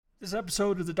This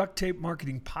episode of the Duct Tape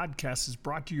Marketing Podcast is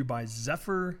brought to you by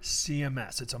Zephyr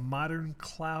CMS. It's a modern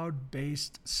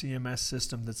cloud-based CMS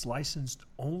system that's licensed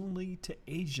only to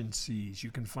agencies. You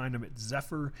can find them at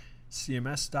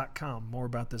zephyrcms.com. More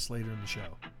about this later in the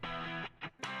show.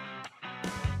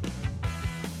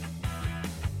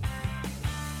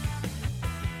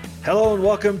 Hello and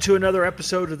welcome to another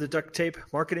episode of the Duct Tape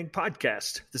Marketing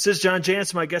Podcast. This is John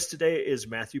Jantsch. My guest today is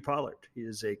Matthew Pollard. He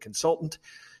is a consultant,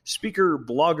 speaker,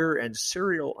 blogger, and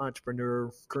serial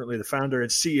entrepreneur, currently the founder and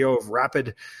CEO of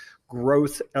Rapid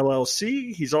Growth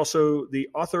LLC. He's also the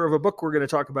author of a book we're going to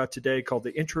talk about today called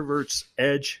The Introvert's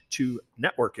Edge to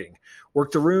Networking.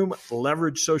 Work the room,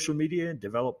 leverage social media, and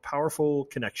develop powerful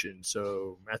connections.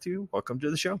 So, Matthew, welcome to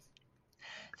the show.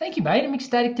 Thank you, mate. I'm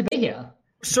ecstatic to be here.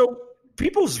 So,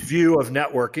 people's view of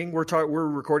networking, we're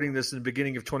recording this in the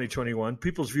beginning of 2021.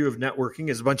 People's view of networking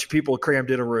is a bunch of people crammed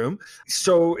in a room.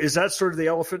 So is that sort of the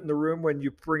elephant in the room when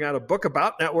you bring out a book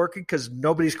about networking because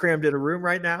nobody's crammed in a room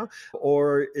right now?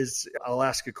 Or I'll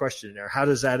ask a question there. How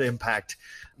does that impact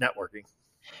networking?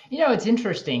 You know, it's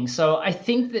interesting. So I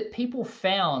think that people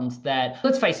found that,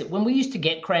 let's face it, when we used to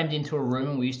get crammed into a room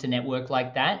and we used to network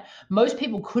like that, most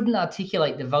people couldn't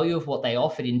articulate the value of what they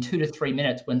offered in 2 to 3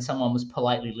 minutes when someone was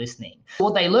politely listening.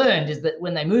 What they learned is that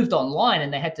when they moved online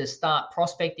and they had to start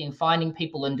prospecting, finding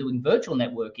people and doing virtual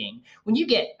networking, when you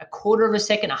get a quarter of a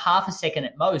second, a half a second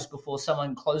at most before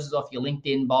someone closes off your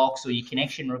LinkedIn box or your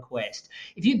connection request,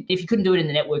 if you couldn't do it in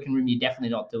the networking room, you're definitely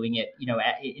not doing it,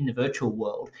 in the virtual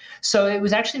world. So it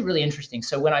was actually really interesting.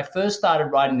 So when I first started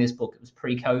writing this book, it was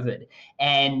pre-COVID,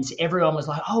 and everyone was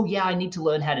like, oh yeah, I need to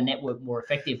learn how to network more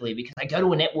effectively because I go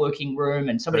to a networking room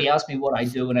and somebody asks me what I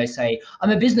do and I say,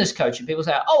 I'm a business coach, and people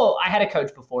say, oh, I had a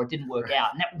coach before, it didn't work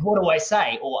out. And what do I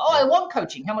say? Or, oh, I want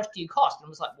coaching, how much do you cost? And I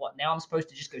was like, what, now I'm supposed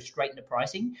to just go straight into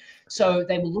pricing? So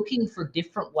they were looking for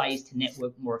different ways to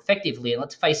network more effectively. And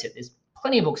let's face it, there's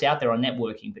plenty of books out there on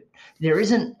networking, but there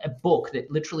isn't a book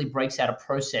that literally breaks out a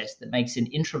process that makes an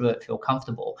introvert feel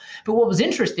comfortable. But what was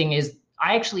interesting is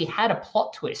I actually had a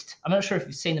plot twist. I'm not sure if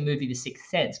you've seen the movie The Sixth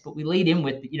Sense, but we lead in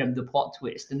with, the plot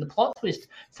twist. And the plot twist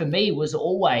for me was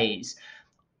always,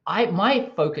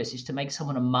 my focus is to make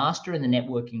someone a master in the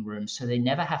networking room so they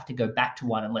never have to go back to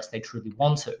one unless they truly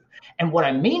want to. And what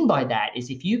I mean by that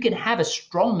is if you can have a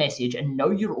strong message and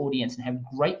know your audience and have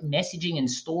great messaging and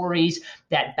stories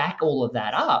that back all of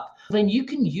that up, then you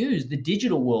can use the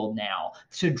digital world now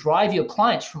to drive your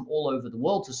clients from all over the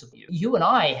world to support you. You and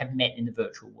I have met in the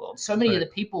virtual world. So many of the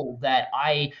people that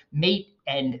I meet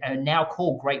and now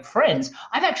call great friends,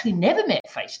 I've actually never met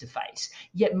face-to-face.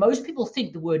 Yet most people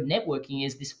think the word networking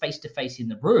is this face-to-face in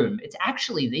the room. It's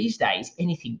actually these days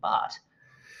anything but.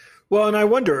 Well, and I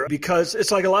wonder, because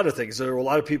it's like a lot of things. There are a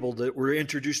lot of people that were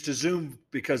introduced to Zoom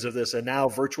because of this, and now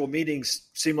virtual meetings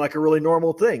seem like a really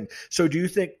normal thing. So do you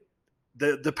think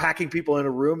the packing people in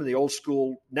a room and the old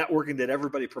school networking that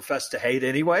everybody professed to hate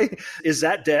anyway, is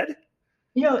that dead?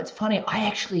 It's funny. I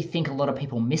actually think a lot of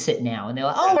people miss it now. And they're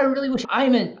like, oh, I really wish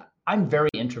I'm very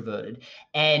introverted.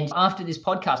 And after this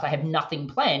podcast, I have nothing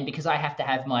planned because I have to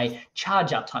have my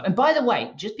charge up time. And by the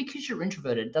way, just because you're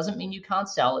introverted, it doesn't mean you can't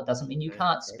sell. It doesn't mean you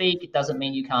can't speak. It doesn't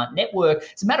mean you can't network.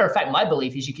 As a matter of fact, my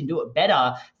belief is you can do it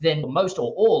better than most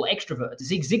or all extroverts.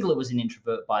 Zig Ziglar was an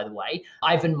introvert, by the way.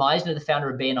 Ivan Misner, the founder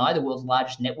of BNI, the world's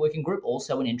largest networking group,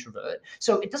 also an introvert.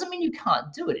 So it doesn't mean you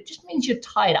can't do it. It just means you're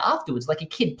tired afterwards, like a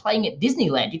kid playing at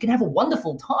Disneyland. You can have a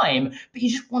wonderful time, but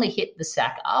you just want to hit the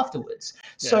sack afterwards.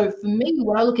 So for me,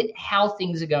 when I look at how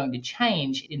things are going to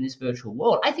change in this virtual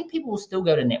world, I think people will still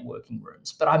go to networking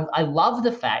rooms. But I love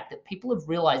the fact that people have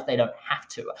realized they don't have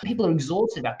to. People are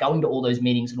exhausted about going to all those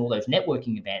meetings and all those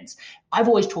networking events. I've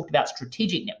always talked about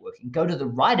strategic networking. Go to the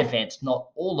right events, not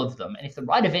all of them. And if the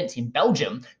right event's in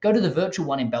Belgium, go to the virtual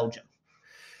one in Belgium.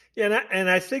 Yeah, and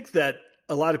I think that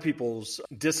a lot of people's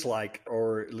dislike,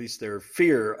 or at least their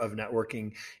fear of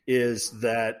networking, is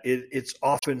that it's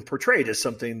often portrayed as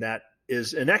something that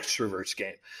is an extrovert's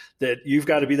game, that you've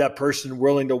got to be that person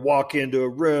willing to walk into a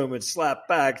room and slap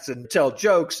backs and tell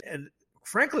jokes. And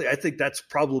frankly, I think that's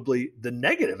probably the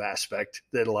negative aspect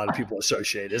that a lot of people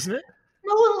associate, isn't it?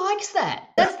 No one likes that.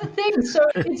 That's the thing. So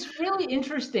it's really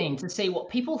interesting to see what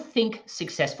people think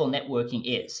successful networking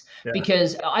is. Yeah.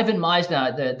 Because Ivan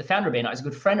Misner, the founder of BNI, is a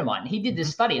good friend of mine. He did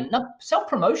this study, and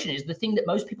self-promotion is the thing that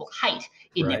most people hate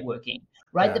in networking.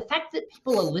 right? Yeah. The fact that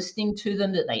people are listening to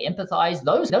them, that they empathize,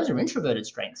 those are introverted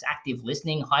strengths. Active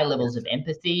listening, high levels of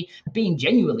empathy, being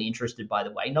genuinely interested, by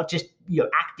the way, not just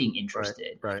acting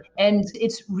interested. Right. And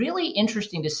it's really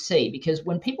interesting to see, because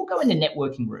when people go into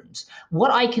networking rooms,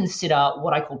 what I consider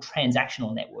what I call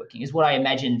transactional networking is what I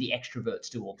imagine the extroverts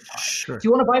do all the time. Sure. Do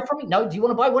you want to buy from me? No. Do you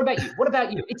want to buy? What about you? What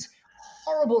about you? It's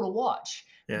horrible to watch.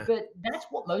 Yeah. But that's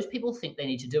what most people think they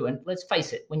need to do. And let's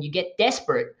face it, when you get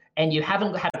desperate and you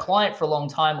haven't had a client for a long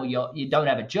time, or you don't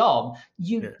have a job,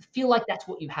 you feel like that's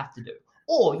what you have to do.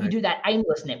 Or you do that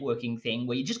aimless networking thing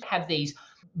where you just have these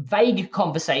vague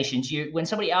conversations. When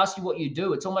somebody asks you what you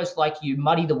do, it's almost like you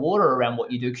muddy the water around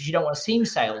what you do because you don't want to seem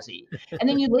salesy. And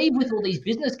then you leave with all these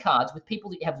business cards with people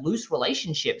that you have loose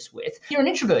relationships with. You're an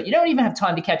introvert. You don't even have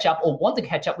time to catch up or want to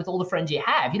catch up with all the friends you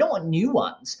have. You don't want new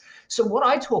ones. So what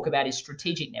I talk about is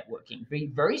strategic networking. Be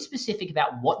very specific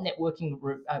about what networking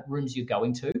rooms you're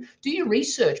going to. Do your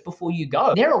research before you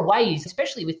go. There are ways,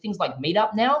 especially with things like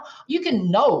Meetup now, you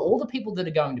can know all the people that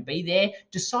are going to be there,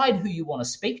 decide who you want to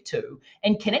speak to,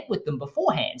 and connect with them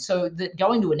beforehand, so that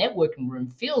going to a networking room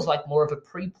feels like more of a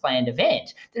pre-planned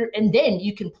event. And then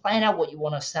you can plan out what you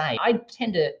want to say. I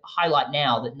tend to highlight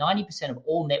now that 90% of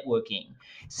all networking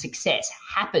success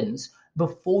happens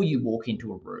before you walk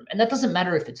into a room. And that doesn't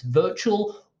matter if it's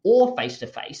virtual or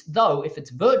face-to-face, though if it's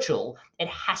virtual, it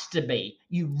has to be.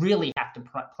 You really have to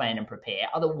plan and prepare.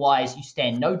 Otherwise, you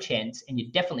stand no chance, and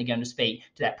you're definitely going to speak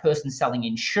to that person selling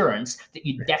insurance that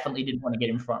you definitely didn't want to get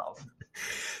in front of.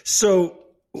 So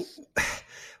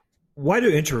why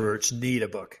do introverts need a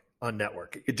book on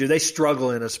networking? Do they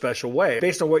struggle in a special way?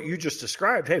 Based on what you just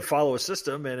described, hey, follow a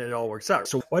system and it all works out.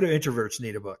 So why do introverts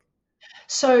need a book?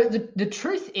 So the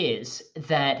truth is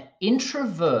that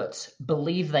introverts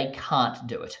believe they can't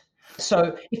do it.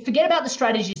 So forget about the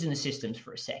strategies and the systems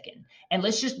for a second, and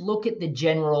let's just look at the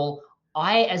general.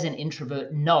 I, as an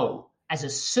introvert, know as a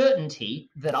certainty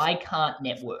that I can't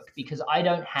network because I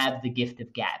don't have the gift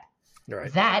of gab.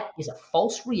 Right. That is a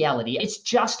false reality. It's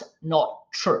just not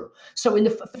true. So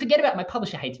forget about, my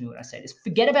publisher hates me when I say this,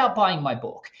 forget about buying my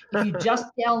book. If you just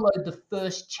download the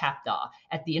first chapter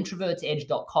at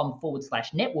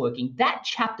theintrovertsedge.com/networking, that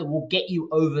chapter will get you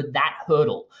over that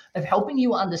hurdle of helping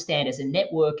you understand as a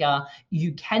networker,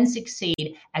 you can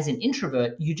succeed as an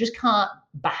introvert. You just can't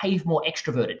behave more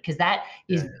extroverted because that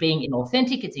is being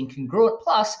inauthentic. It's incongruent.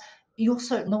 Plus,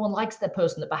 no one likes that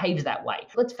person that behaves that way.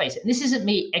 Let's face it, and this isn't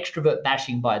me extrovert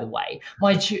bashing, by the way.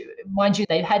 Mind you,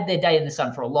 they've had their day in the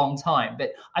sun for a long time,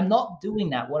 but I'm not doing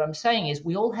that. What I'm saying is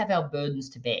we all have our burdens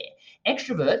to bear.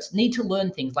 Extroverts need to learn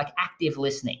things like active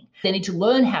listening. They need to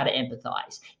learn how to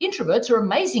empathize. Introverts are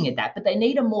amazing at that, but they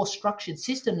need a more structured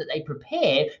system that they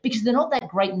prepare because they're not that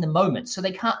great in the moment. So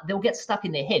they'll get stuck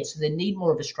in their heads. So they need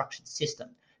more of a structured system.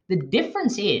 The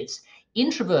difference is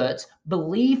introverts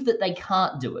believe that they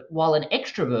can't do it, while an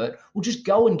extrovert will just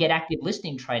go and get active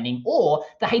listening training, or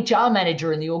the HR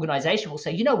manager in the organization will say,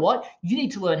 you know what, you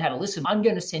need to learn how to listen. I'm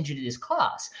going to send you to this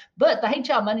class. But the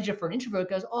HR manager for an introvert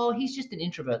goes, oh, he's just an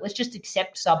introvert. Let's just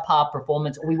accept subpar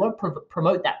performance, or we won't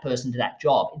promote that person to that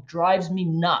job. It drives me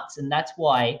nuts. And that's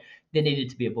why there needed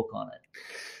to be a book on it.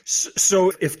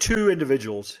 So if two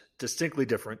individuals, distinctly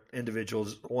different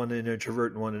individuals, one an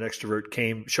introvert and one an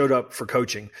extrovert, showed up for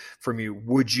coaching from you,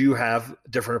 would you have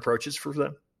different approaches for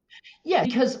them? Yeah,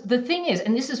 because the thing is,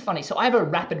 and this is funny, so I have a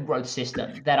rapid growth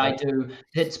system that I do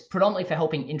that's predominantly for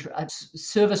helping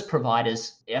service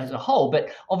providers as a whole, but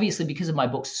obviously because of my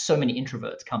books, so many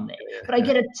introverts come there. But I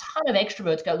get a ton of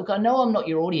extroverts go, look, I know I'm not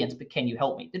your audience, but can you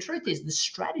help me? The truth is the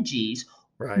strategies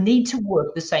need to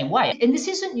work the same way. And this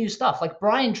isn't new stuff. Like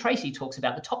Brian Tracy talks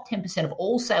about, the top 10% of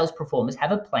all sales performers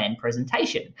have a planned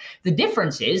presentation. The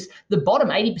difference is the bottom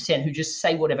 80% who just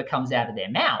say whatever comes out of their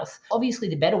mouth, obviously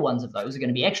the better ones of those are going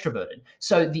to be extroverted.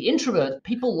 So the introverts,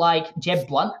 people like Jeb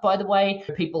Blunt, by the way,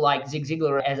 people like Zig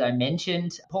Ziglar, as I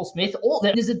mentioned, Paul Smith,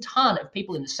 there's a ton of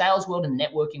people in the sales world and the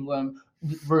networking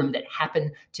room that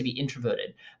happen to be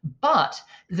introverted. But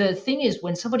the thing is,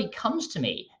 when somebody comes to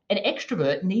me, an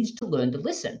extrovert needs to learn to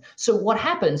listen. So what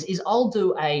happens is I'll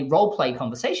do a role play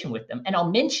conversation with them, and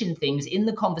I'll mention things in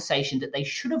the conversation that they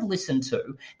should have listened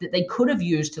to, that they could have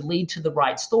used to lead to the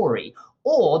right story,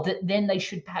 or that then they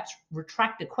should perhaps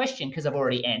retract a question because I've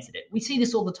already answered it. We see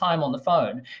this all the time on the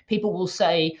phone. People will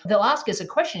say, they'll ask us a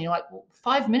question. You're like, well,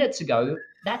 5 minutes ago,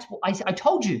 that's what I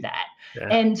told you that. Yeah.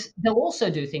 And they'll also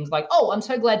do things like, oh, I'm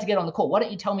so glad to get on the call. Why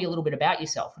don't you tell me a little bit about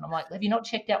yourself? And I'm like, have you not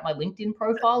checked out my LinkedIn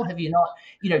profile? Have you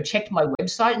not, checked my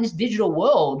website? In this digital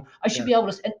world, I should be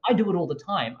able to, and I do it all the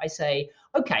time. I say,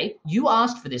 okay, you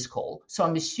asked for this call, so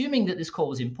I'm assuming that this call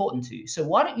was important to you. So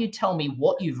why don't you tell me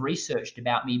what you've researched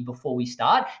about me before we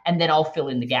start, and then I'll fill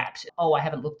in the gaps. Oh, I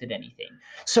haven't looked at anything.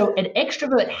 So an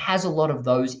extrovert has a lot of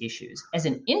those issues. As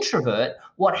an introvert,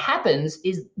 what happens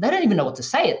is they don't even know what to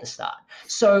say at the start.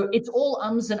 So it's all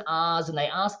ums and ahs, and they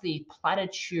ask the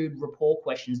platitude rapport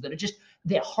questions that are just,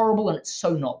 they're horrible, and it's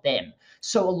so not them.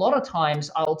 So a lot of times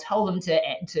I'll tell them to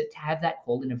have that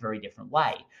call in a very different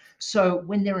way. So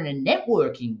when they're in a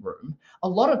networking room, a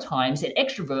lot of times an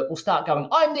extrovert will start going,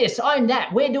 I'm this, I'm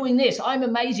that, we're doing this, I'm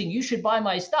amazing, you should buy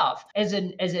my stuff. As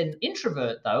an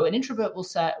introvert, though, an introvert will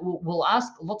say, will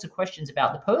ask lots of questions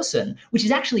about the person, which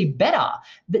is actually better.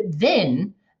 But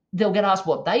then they'll get asked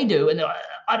what they do, and they're like,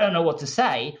 I don't know what to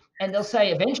say. And they'll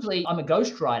say, eventually, I'm a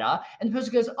ghostwriter. And the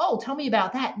person goes, oh, tell me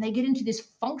about that. And they get into this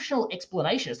functional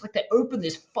explanation. It's like they open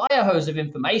this fire hose of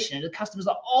information, and the customer's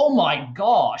like, oh my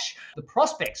gosh. The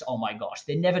prospects, oh my gosh.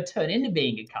 They never turn into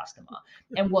being a customer.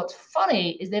 And what's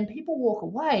funny is then people walk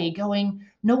away going,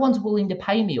 no one's willing to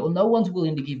pay me, or no one's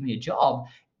willing to give me a job.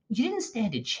 You didn't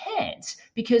stand a chance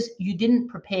because you didn't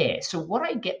prepare. So what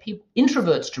I get people,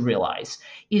 introverts, to realize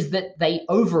is that they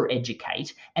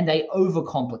overeducate and they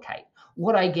overcomplicate.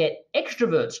 What I get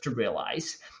extroverts to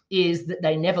realize is that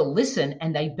they never listen,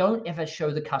 and they don't ever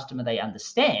show the customer they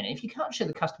understand. And if you can't show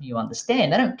the customer you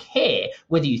understand, they don't care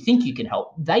whether you think you can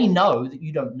help. They know that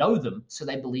you don't know them, so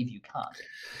they believe you can't.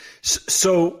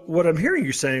 So what I'm hearing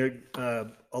you saying a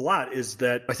lot is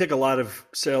that I think a lot of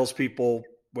salespeople,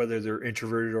 whether they're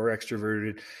introverted or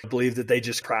extroverted, believe that they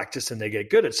just practice and they get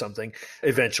good at something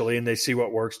eventually, and they see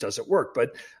what works, doesn't work. But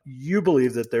you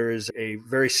believe that there is a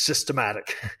very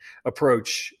systematic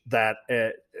approach that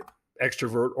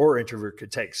extrovert or introvert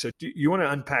could take. So do you want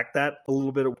to unpack that a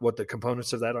little bit, of what the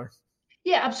components of that are?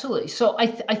 Yeah, absolutely. So I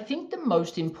think the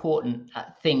most important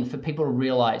thing for people to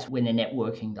realize when they're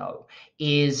networking, though,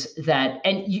 is that,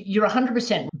 and you're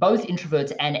 100%, both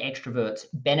introverts and extroverts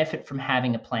benefit from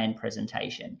having a planned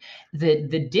presentation.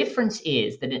 The difference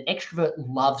is that an extrovert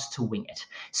loves to wing it.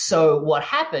 So what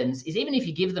happens is, even if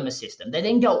you give them a system, they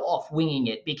then go off winging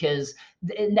it, because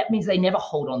that means they never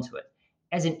hold on to it.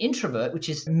 As an introvert, which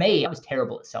is me, I was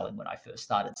terrible at selling when I first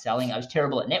started selling. I was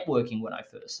terrible at networking when I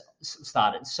first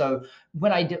started. So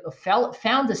when I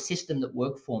found a system that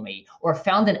worked for me, or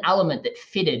found an element that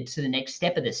fitted to the next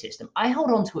step of the system, I held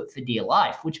on to it for dear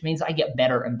life, which means I get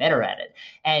better and better at it.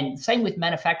 And same with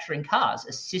manufacturing cars.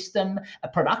 A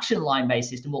production line-based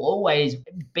system will always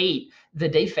beat the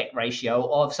defect ratio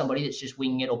of somebody that's just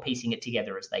winging it or piecing it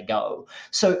together as they go.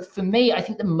 So for me, I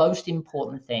think the most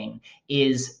important thing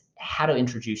is how to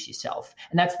introduce yourself.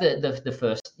 And that's the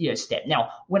first step. Now,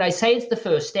 when I say it's the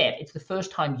first step, it's the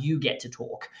first time you get to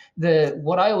talk.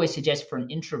 What I always suggest for an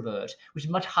introvert, which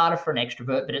is much harder for an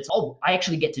extrovert, but I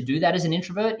actually get to do that as an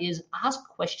introvert, is ask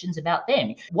questions about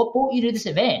them. What brought you to this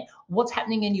event? What's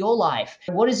happening in your life?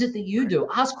 What is it that you do?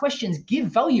 Ask questions, give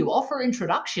value, offer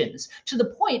introductions, to the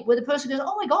point where the person goes,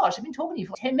 oh my gosh, I've been talking to you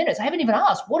for 10 minutes. I haven't even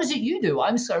asked, what is it you do?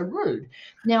 I'm so rude.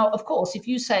 Now, of course, if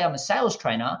you say I'm a sales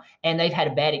trainer and they've had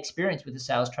a bad experience with a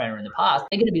sales trainer in the past,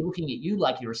 they're going to be looking at you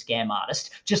like you're a scam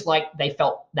artist, just like they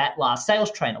felt that last sales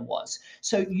trainer was.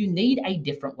 So you need a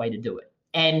different way to do it.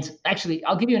 And actually,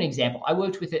 I'll give you an example. I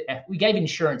worked with we gave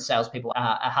insurance salespeople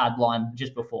a hard line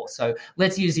just before. So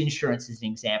let's use insurance as an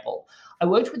example. I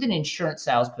worked with an insurance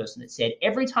salesperson that said,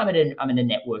 every time I'm in a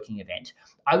networking event,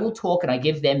 I will talk and I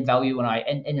give them value,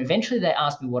 and eventually they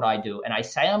ask me what I do, and I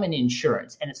say I'm in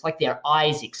insurance, and it's like their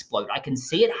eyes explode. I can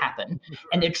see it happen,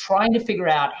 and they're trying to figure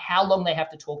out how long they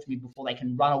have to talk to me before they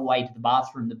can run away to the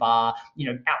bathroom, the bar,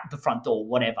 out the front door,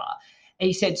 whatever. And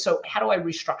he said, so how do I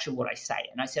restructure what I say?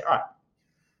 And I said, all right,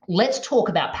 let's talk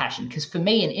about passion, because for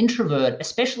me, an introvert,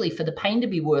 especially for the pain to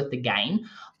be worth the gain,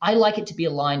 I like it to be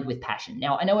aligned with passion.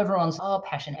 Now, I know everyone's,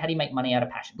 passion, how do you make money out of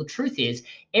passion? The truth is,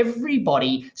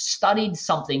 everybody studied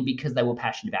something because they were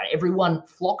passionate about it. Everyone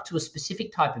flocked to a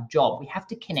specific type of job. We have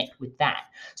to connect with that.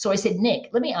 So I said, Nick,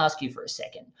 let me ask you for a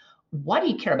second. Why do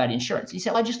you care about insurance? He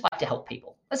said, I just like to help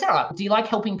people. I said, all right, do you like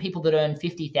helping people that earn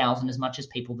 50,000 as much as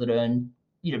people that earn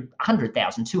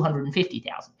 100,000,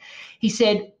 250,000. He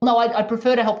said, no, I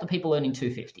prefer to help the people earning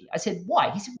 250. I said,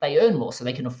 why? He said, they earn more so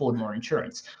they can afford more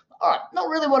insurance. all right, not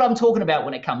really what I'm talking about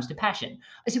when it comes to passion.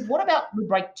 I said, what about we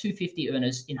break 250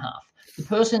 earners in half? The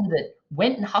person that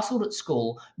went and hustled at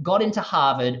school, got into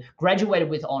Harvard, graduated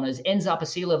with honors, ends up a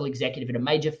C-level executive at a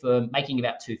major firm making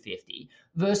about 250,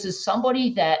 versus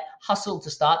somebody that hustled to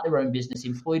start their own business,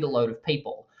 employed a load of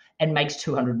people, and makes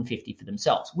 250 for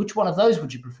themselves. Which one of those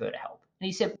would you prefer to help? And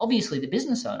he said, obviously the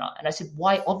business owner. And I said,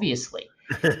 why obviously?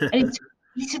 And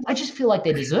he said, I just feel like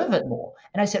they deserve it more.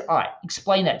 And I said, all right,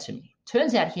 explain that to me.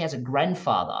 Turns out he has a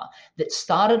grandfather that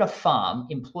started a farm,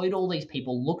 employed all these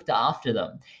people, looked after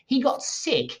them. He got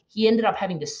sick. He ended up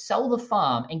having to sell the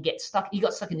farm and get stuck. He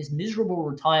got stuck in this miserable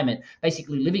retirement,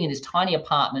 basically living in this tiny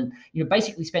apartment,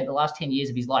 basically spent the last 10 years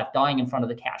of his life dying in front of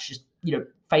the couch, just,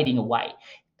 fading away.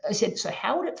 I said, so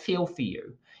how would it feel for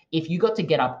you if you got to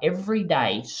get up every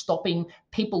day, stopping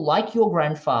people like your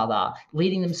grandfather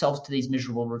leading themselves to these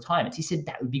miserable retirements? He said,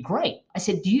 that would be great. I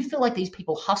said, do you feel like these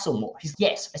people hustle more? He said,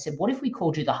 yes. I said, what if we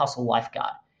called you the hustle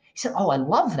lifeguard? He said, oh, I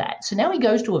love that. So now he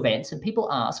goes to events and people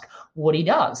ask what he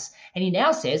does. And he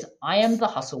now says, I am the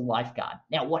hustle lifeguard.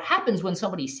 Now, what happens when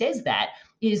somebody says that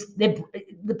is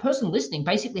the person listening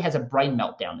basically has a brain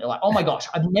meltdown. They're like, oh my gosh,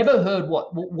 I've never heard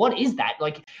what is that?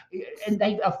 And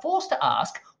they are forced to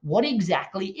ask, what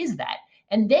exactly is that?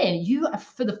 And then you,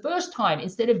 for the first time,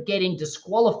 instead of getting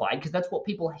disqualified, because that's what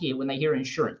people hear when they hear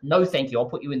insurance, no, thank you, I'll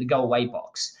put you in the go away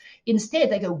box.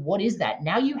 Instead, they go, what is that?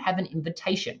 Now you have an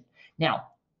invitation. Now,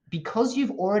 because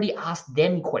you've already asked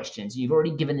them questions, you've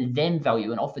already given them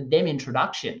value and offered them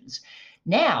introductions.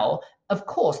 Now, of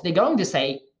course, they're going to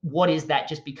say, what is that,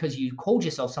 just because you called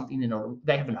yourself something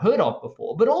they haven't heard of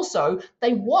before, but also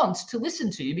they want to listen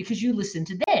to you because you listen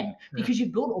to them, because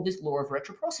you've built all this law of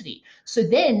reciprocity. So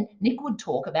then Nick would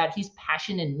talk about his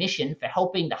passion and mission for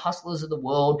helping the hustlers of the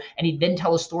world, and he'd then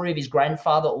tell a story of his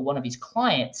grandfather or one of his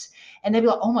clients, and they'd be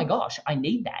like, oh my gosh, I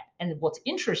need that. And what's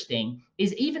interesting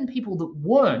is even people that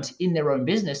weren't in their own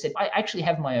business said, I actually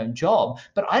have my own job,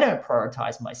 but I don't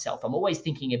prioritize myself. I'm always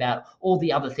thinking about all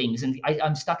the other things, and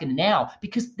I'm stuck in the now,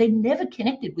 because they never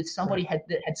connected with somebody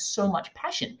that had so much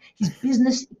passion. His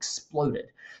business exploded.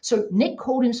 So Nick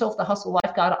called himself the hustle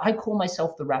lifeguard. I call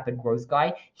myself the rapid growth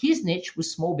guy. His niche was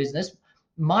small business.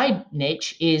 My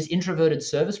niche is introverted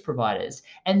service providers.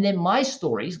 And then my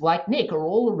stories, like Nick, are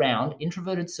all around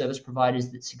introverted service providers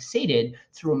that succeeded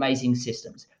through amazing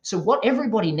systems. So what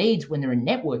everybody needs when they're in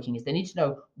networking is they need to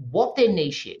know what their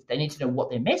niche is. They need to know what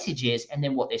their message is, and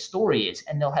then what their story is,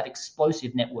 and they'll have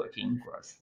explosive networking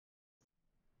growth.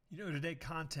 Today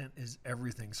content is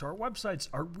everything. So our websites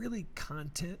are really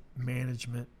content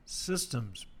management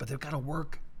systems, but they've got to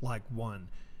work like one.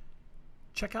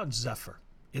 Check out Zephyr.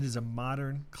 It is a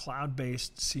modern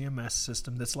cloud-based CMS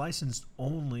system that's licensed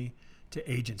only to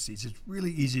agencies. It's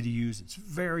really easy to use. It's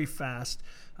very fast.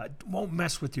 It won't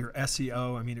mess with your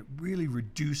SEO. I mean, it really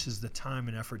reduces the time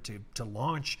and effort to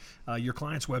launch your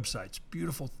clients' websites.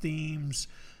 Beautiful themes,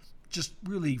 just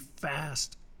really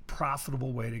fast,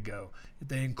 profitable way to go.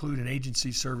 They include an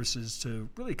agency services to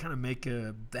really kind of make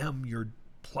them your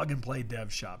plug-and-play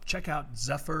dev shop. Check out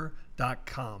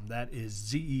Zephyr.com. That is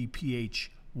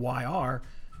ZEPHYR.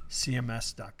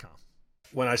 CMS.com.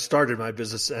 When I started my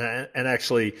business and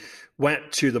actually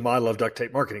went to the model of duct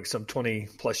tape marketing some 20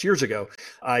 plus years ago,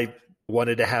 I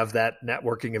wanted to have that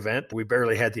networking event. We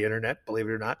barely had the internet, believe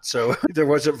it or not. So there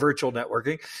wasn't virtual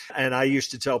networking. And I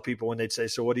used to tell people when they'd say,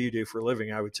 so what do you do for a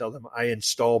living? I would tell them I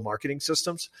install marketing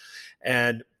systems.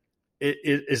 And it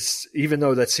is, even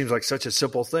though that seems like such a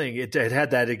simple thing, it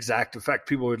had that exact effect.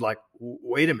 People would like,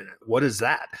 wait a minute, what is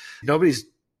that?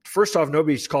 First off,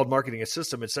 nobody's called marketing a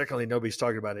system. And secondly, nobody's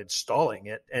talking about installing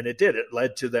it. And it did. It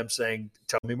led to them saying,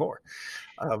 tell me more.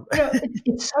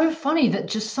 It's so funny that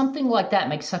just something like that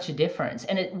makes such a difference.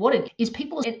 And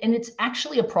it's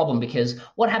actually a problem, because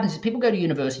what happens is people go to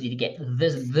university to get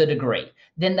the degree.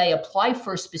 Then they apply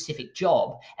for a specific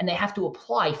job, and they have to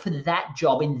apply for that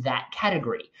job in that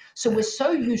category. So we're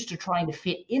so used to trying to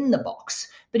fit in the box.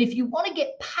 But if you want to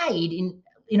get paid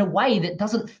in a way that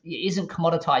isn't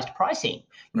commoditized pricing,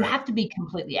 you have to be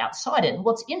completely outside it. And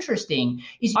what's interesting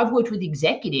is I've worked with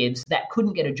executives that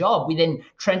couldn't get a job. We then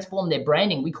transform their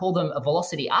branding. We call them a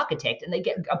velocity architect, and they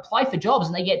apply for jobs,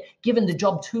 and they get given the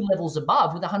job 2 levels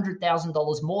above with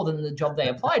 $100,000 more than the job they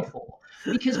applied for,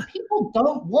 because people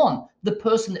don't want the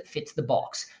person that fits the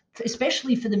box,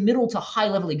 especially for the middle to high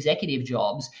level executive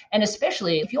jobs. And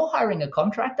especially if you're hiring a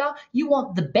contractor, you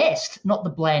want the best, not the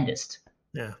blandest.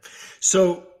 Yeah.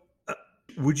 So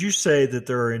would you say that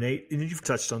there are innate, and you've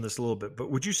touched on this a little bit, but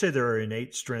would you say there are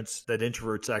innate strengths that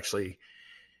introverts actually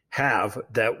have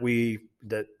that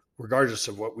regardless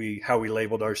of how we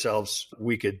labeled ourselves,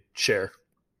 we could share?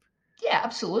 Yeah,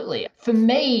 absolutely. For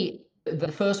me,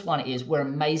 The first one is we're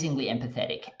amazingly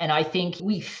empathetic. And I think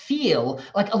we feel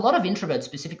like a lot of introverts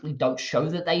specifically don't show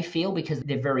that they feel because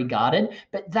they're very guarded,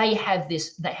 but they have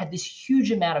this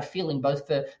huge amount of feeling both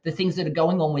for the things that are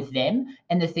going on with them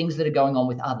and the things that are going on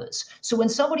with others. So when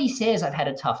somebody says I've had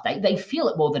a tough day, they feel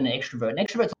it more than an extrovert. An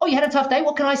extrovert's, oh, you had a tough day?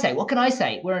 What can I say? What can I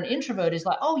say? Where an introvert is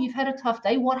like, oh, you've had a tough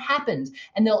day. What happened?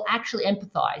 And they'll actually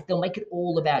empathize. They'll make it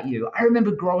all about you. I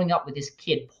remember growing up with this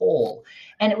kid, Paul,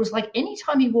 and it was like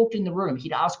anytime he walked in the room,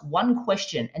 he'd ask one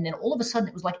question, and then all of a sudden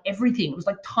it was like everything. It was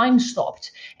like time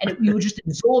stopped, and you were just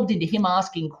absorbed into him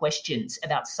asking questions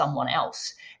about someone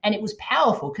else. And it was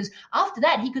powerful because after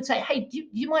that, he could say, hey, do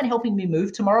you mind helping me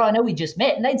move tomorrow? I know we just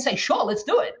met. And they'd say, sure, let's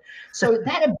do it. So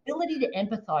that ability to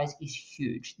empathize is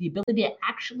huge. The ability to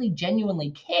actually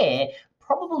genuinely care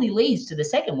probably leads to the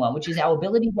second one, which is our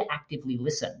ability to actively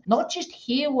listen. Not just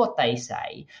hear what they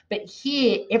say, but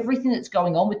hear everything that's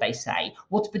going on with they say,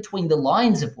 what's between the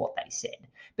lines of what they said.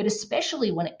 But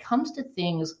especially when it comes to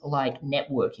things like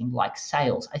networking, like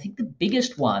sales, I think the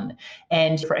biggest one,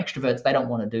 and for extroverts, they don't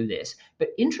want to do this,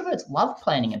 but introverts love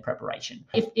planning and preparation.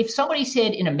 If somebody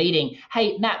said in a meeting,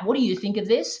 hey, Matt, what do you think of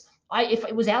this? If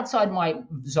it was outside my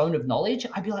zone of knowledge,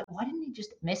 I'd be like, why didn't he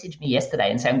just message me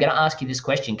yesterday and say, I'm going to ask you this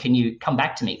question. Can you come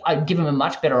back to me? I'd give him a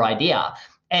much better idea.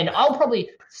 And I'll probably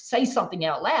say something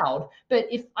out loud. But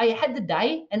if I had the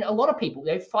day, and a lot of people,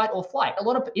 they fight or flight. A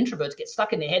lot of introverts get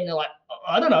stuck in their head and they're like,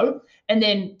 I don't know. And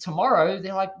then tomorrow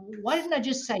they're like, why didn't I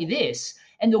just say this?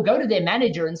 And they'll go to their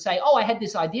manager and say, oh, I had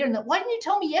this idea. And why didn't you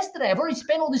tell me yesterday? I've already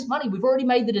spent all this money. We've already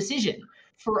made the decision.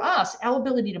 For us, our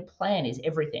ability to plan is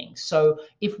everything. So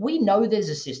if we know there's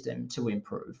a system to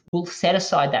improve, we'll set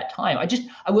aside that time.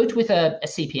 I worked with a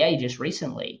CPA just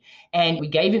recently, and we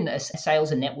gave him a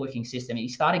sales and networking system. He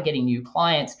started getting new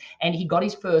clients, and he got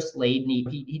his first lead, and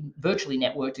he virtually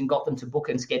networked and got them to book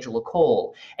and schedule a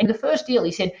call. And the first deal,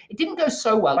 he said, it didn't go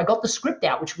so well. I got the script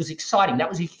out, which was exciting. That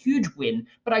was a huge win,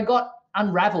 but I got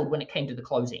unraveled when it came to the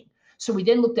closing. So we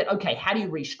then looked at, okay, how do you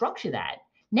restructure that?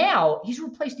 Now he's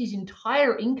replaced his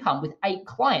entire income with 8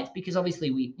 clients because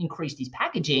obviously we increased his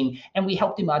packaging and we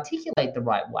helped him articulate the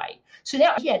right way. So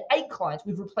now he had 8 clients,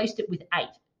 we've replaced it with 8.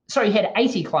 Sorry, he had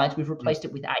 80 clients, we've replaced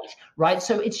it with 8, right?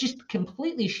 So it's just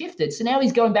completely shifted. So now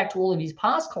he's going back to all of his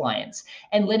past clients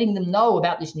and letting them know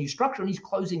about this new structure, and he's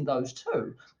closing those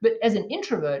too. But as an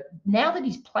introvert, now that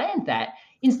he's planned that,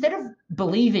 instead of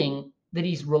believing that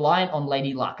he's reliant on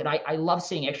lady luck. And I love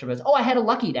seeing extroverts. Oh, I had a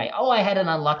lucky day. Oh, I had an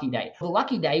unlucky day. The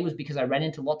lucky day was because I ran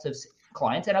into lots of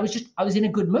clients and I was in a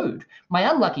good mood.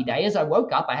 My unlucky day is I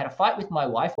woke up, I had a fight with my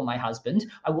wife or my husband.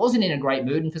 I wasn't in a great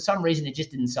mood, and for some reason it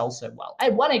just didn't sell so well. I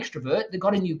had one extrovert that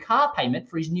got a new car payment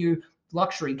for his new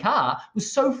luxury car,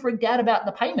 was so freaked out about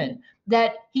the payment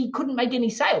that he couldn't make any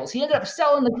sales. He ended up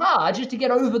selling the car just to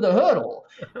get over the hurdle.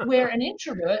 Where an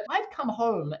introvert, I've come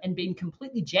home and been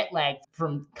completely jet lagged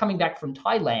from coming back from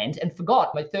Thailand and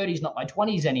forgot my 30s, not my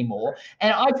 20s anymore.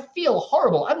 And I feel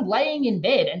horrible. I'm laying in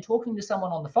bed and talking to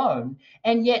someone on the phone.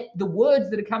 And yet the words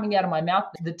that are coming out of my mouth,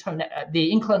 the tone,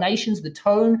 the inclinations, the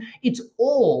tone, it's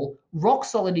all rock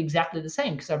solid exactly the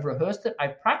same because I've rehearsed it,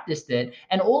 I've practiced it,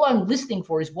 and all I'm listening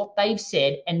for is what they've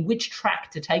said and which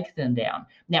track to take them down.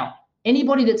 Now,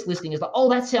 anybody that's listening is like, oh,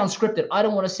 that sounds scripted. I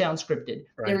don't want to sound scripted.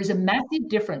 Right. There is a massive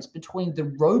difference between the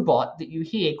robot that you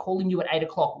hear calling you at 8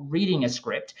 o'clock reading a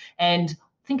script and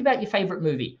think about your favorite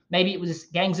movie. Maybe it was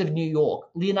Gangs of New York.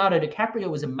 Leonardo DiCaprio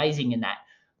was amazing in that.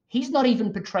 He's not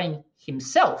even portraying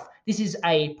himself. This is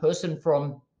a person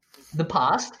from the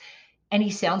past. And he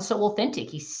sounds so authentic.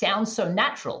 He sounds so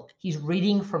natural. He's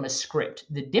reading from a script.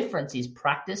 The difference is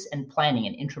practice and planning,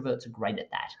 and introverts are great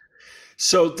at that.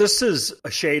 So this is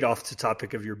a shade off the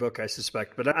topic of your book, I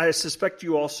suspect. But I suspect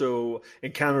you also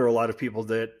encounter a lot of people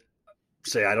that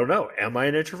say, I don't know, am I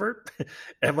an introvert?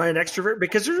 Am I an extrovert?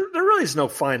 Because there really is no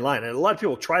fine line. And a lot of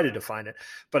people try to define it.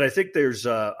 But I think there's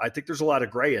a lot of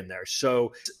gray in there.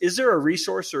 So is there a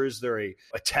resource or is there a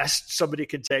test somebody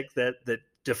can take that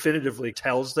definitively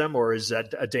tells them, or is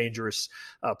that a dangerous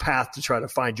path to try to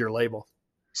find your label?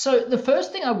 So the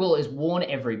first thing I will is warn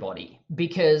everybody,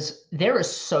 because there are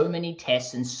so many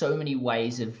tests and so many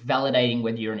ways of validating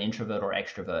whether you're an introvert or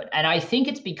extrovert. And I think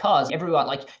it's because everyone,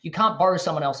 like, you can't borrow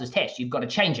someone else's test. You've got to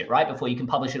change it, right, before you can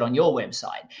publish it on your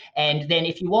website. And then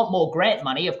if you want more grant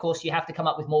money, of course, you have to come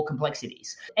up with more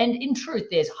complexities. And in truth,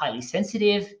 there's highly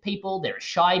sensitive people, there are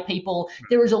shy people,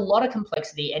 there is a lot of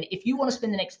complexity. And if you want to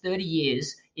spend the next 30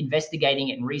 years investigating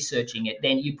it and researching it,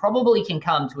 then you probably can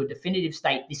come to a definitive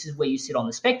state. This is where you sit on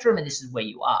the spectrum and this is where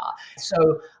you are.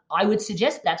 So I would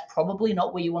suggest that's probably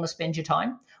not where you want to spend your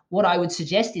time. What I would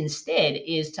suggest instead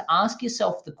is to ask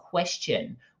yourself the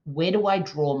question, where do I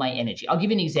draw my energy? I'll give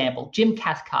you an example. Jim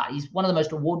Cathcart, he's one of the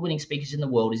most award-winning speakers in the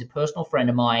world. He's a personal friend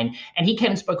of mine, and he came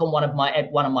and spoke on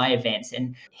at one of my events.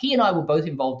 And he and I were both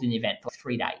involved in the event for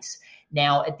 3 days.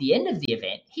 Now, at the end of the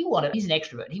event, he's an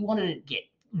extrovert. He wanted to get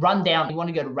run down. He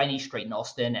wanted to go to Rainy Street in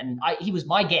Austin, and he was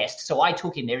my guest, so I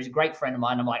took him there. He's a great friend of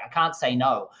mine. I'm like, I can't say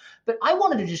no. But I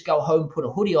wanted to just go home, put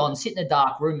a hoodie on, sit in a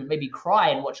dark room, and maybe cry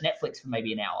and watch Netflix for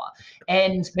maybe an hour,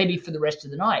 and maybe for the rest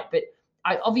of the night. But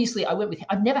I went with him.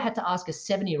 I've never had to ask a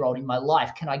 7-year-old in my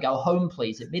life, can I go home,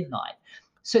 please, at midnight?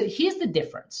 So here's the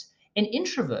difference. An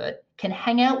introvert can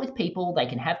hang out with people. They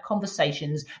can have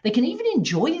conversations. They can even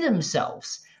enjoy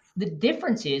themselves. The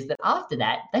difference is that after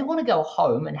that, they want to go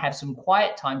home and have some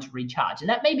quiet time to recharge. And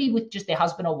that may be with just their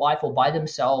husband or wife or by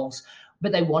themselves,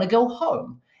 but they want to go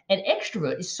home. An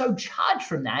extrovert is so charged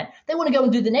from that, they want to go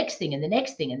and do the next thing and the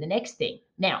next thing and the next thing.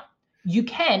 Now,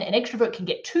 an extrovert can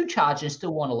get too charged and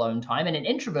still want alone time. And an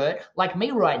introvert, like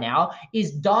me right now,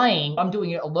 is dying. I'm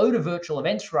doing a load of virtual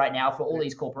events right now for all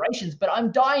these corporations, but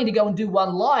I'm dying to go and do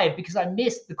one live because I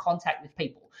miss the contact with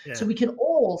people. Yeah. So we can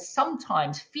all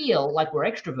sometimes feel like we're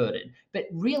extroverted, but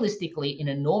realistically, in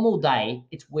a normal day,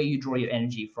 it's where you draw your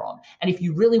energy from. And if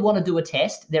you really want to do a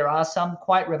test, there are some.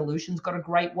 Quiet Revolution's got a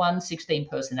great one. 16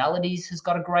 Personalities has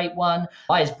got a great one.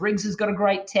 Myers-Briggs has got a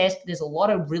great test. There's a lot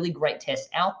of really great tests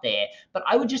out there. But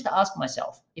I would just ask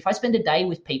myself, if I spend a day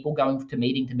with people going to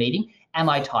meeting, am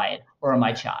I tired or am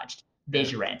I charged?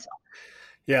 There's your answer.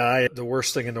 Yeah, the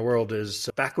worst thing in the world is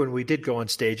back when we did go on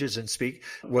stages and speak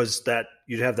was that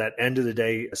you'd have that end of the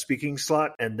day speaking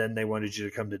slot and then they wanted you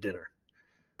to come to dinner.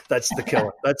 That's the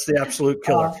killer. That's the absolute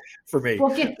killer for me.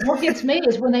 What gets me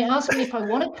is when they ask me if I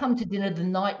want to come to dinner the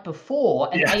night before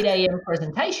an 8 a.m.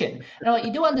 presentation. Now,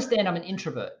 you do understand I'm an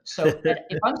introvert. So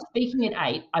if I'm speaking at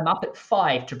 8, I'm up at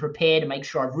 5 to prepare to make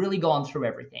sure I've really gone through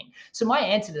everything. So my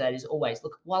answer to that is always,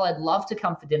 look, while I'd love to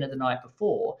come for dinner the night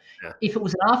before, if it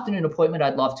was an afternoon appointment,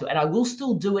 I'd love to. And I will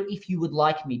still do it if you would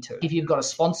like me to, if you've got a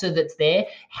sponsor that's there.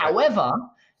 However,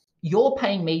 you're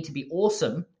paying me to be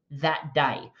awesome that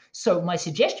day. So my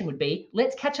suggestion would be,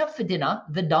 let's catch up for dinner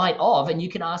the night of, and you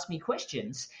can ask me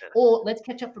questions, or let's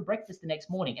catch up for breakfast the next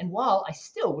morning. And while I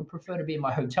still would prefer to be in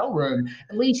my hotel room,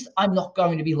 at least I'm not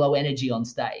going to be low energy on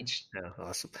stage. Yeah,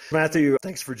 awesome. Matthew,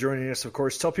 thanks for joining us. Of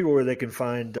course, tell people where they can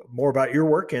find more about your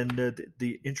work and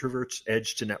the Introvert's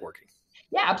Edge to Networking.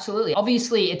 Yeah, absolutely.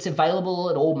 Obviously, it's available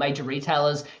at all major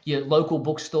retailers, your local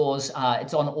bookstores.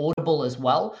 It's on Audible as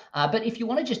well. But if you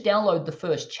want to just download the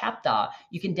first chapter,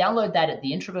 you can download that at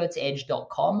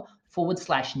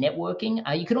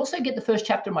theintrovertsedge.com/networking. You can also get the first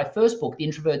chapter of my first book, The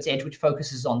Introvert's Edge, which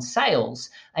focuses on sales.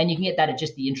 And you can get that at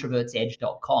just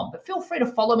theintrovertsedge.com. But feel free to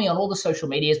follow me on all the social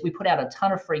medias. We put out a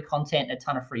ton of free content and a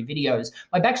ton of free videos.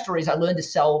 My backstory is I learned to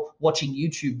sell watching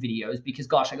YouTube videos because,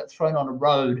 gosh, I got thrown on a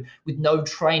road with no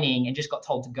training and just got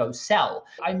told to go sell.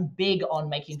 I'm big on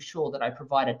making sure that I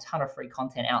provide a ton of free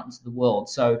content out into the world.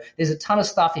 So there's a ton of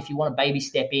stuff. If you want to baby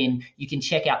step in, you can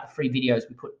check out the free videos.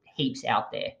 We put heaps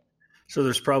out there. So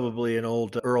there's probably an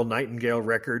old Earl Nightingale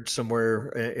record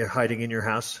somewhere hiding in your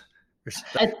house.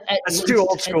 That's too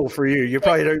old school for you. You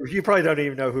probably don't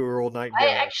even know who Earl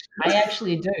Nightingale is. I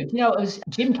actually do. You know, it was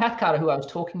Jim Cathcart who I was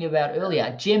talking about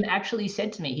earlier. Jim actually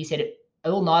said to me, he said,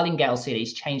 Earl Nightingale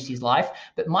CDs changed his life,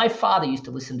 but my father used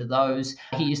to listen to those.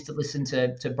 He used to listen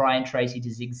to Brian Tracy,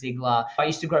 to Zig Ziglar. I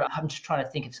used to grow up, I'm just trying to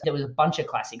think of, there was a bunch of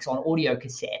classics on audio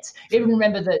cassettes. I even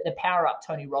remember the Power Up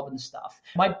Tony Robbins stuff.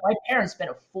 My parents spent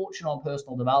a fortune on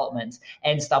personal development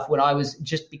and stuff when I was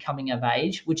just becoming of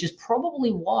age, which is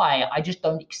probably why I just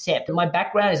don't accept. My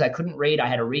background is I couldn't read. I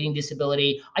had a reading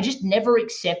disability. I just never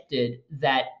accepted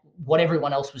that what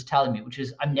everyone else was telling me, which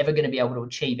is I'm never going to be able to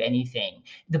achieve anything.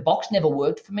 The box never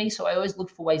worked for me, so I always look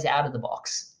for ways out of the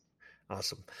box.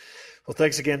 Awesome. Well,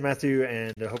 thanks again, Matthew,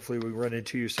 and hopefully we run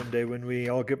into you someday when we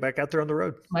all get back out there on the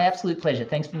road. My absolute pleasure.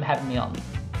 Thanks for having me on.